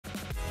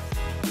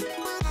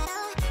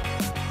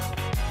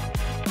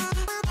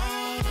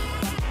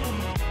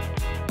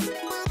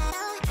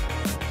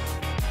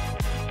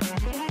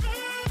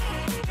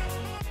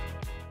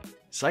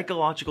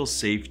Psychological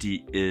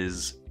safety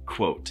is,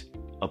 quote,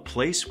 a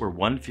place where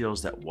one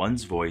feels that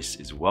one's voice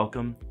is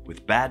welcome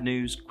with bad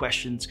news,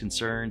 questions,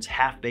 concerns,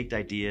 half-baked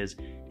ideas,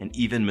 and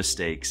even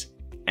mistakes,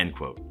 end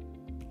quote.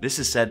 This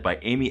is said by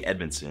Amy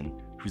Edmondson,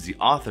 who's the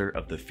author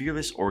of The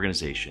Fearless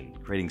Organization,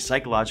 Creating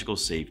Psychological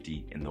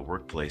Safety in the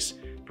Workplace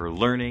for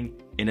Learning,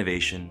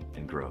 Innovation,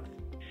 and Growth.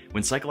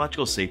 When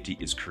psychological safety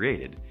is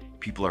created,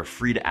 people are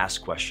free to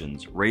ask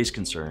questions, raise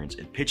concerns,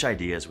 and pitch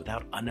ideas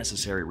without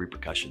unnecessary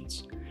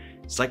repercussions.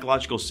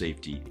 Psychological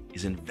safety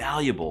is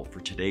invaluable for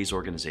today's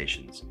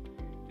organizations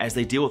as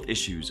they deal with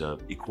issues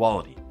of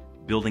equality,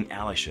 building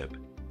allyship,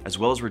 as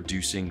well as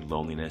reducing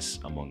loneliness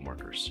among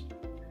workers.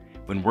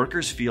 When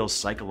workers feel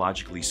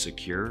psychologically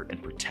secure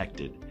and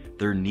protected,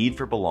 their need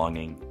for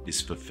belonging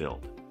is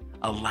fulfilled,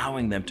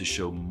 allowing them to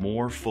show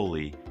more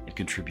fully and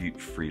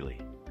contribute freely.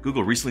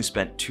 Google recently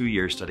spent 2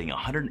 years studying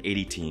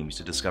 180 teams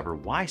to discover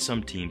why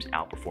some teams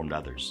outperformed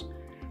others.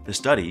 The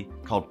study,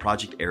 called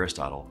Project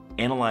Aristotle,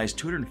 analyzed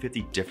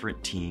 250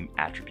 different team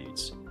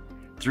attributes.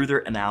 Through their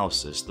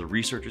analysis, the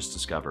researchers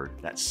discovered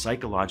that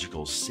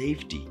psychological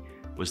safety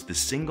was the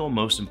single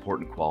most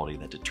important quality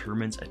that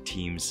determines a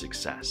team's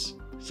success.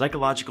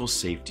 Psychological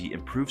safety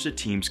improves a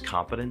team's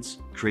confidence,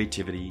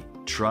 creativity,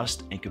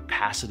 trust, and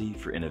capacity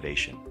for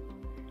innovation.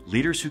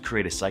 Leaders who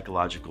create a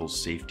psychological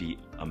safety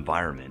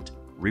environment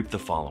reap the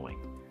following: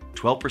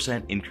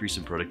 12% increase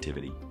in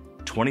productivity,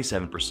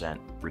 27%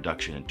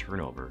 reduction in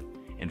turnover,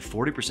 and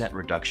 40%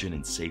 reduction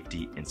in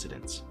safety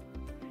incidents.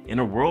 In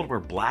a world where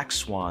black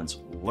swans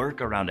lurk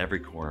around every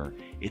corner,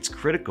 it's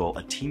critical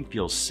a team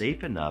feels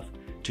safe enough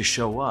to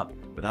show up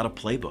without a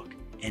playbook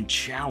and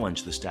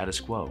challenge the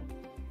status quo.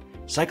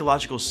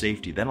 Psychological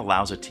safety then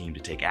allows a team to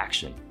take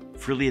action,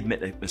 freely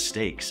admit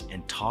mistakes,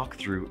 and talk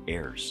through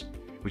errors,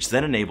 which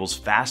then enables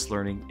fast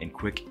learning and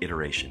quick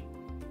iteration.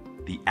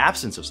 The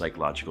absence of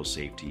psychological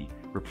safety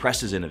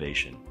represses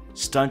innovation,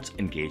 stunts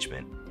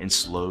engagement, and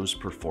slows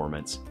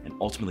performance, and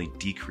ultimately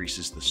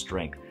decreases the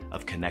strength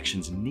of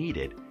connections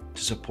needed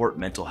to support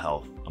mental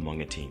health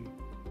among a team.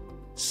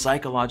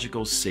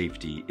 Psychological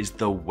safety is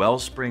the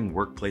wellspring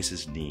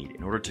workplaces need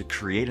in order to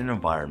create an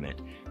environment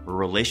where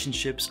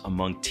relationships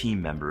among team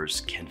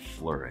members can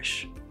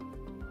flourish.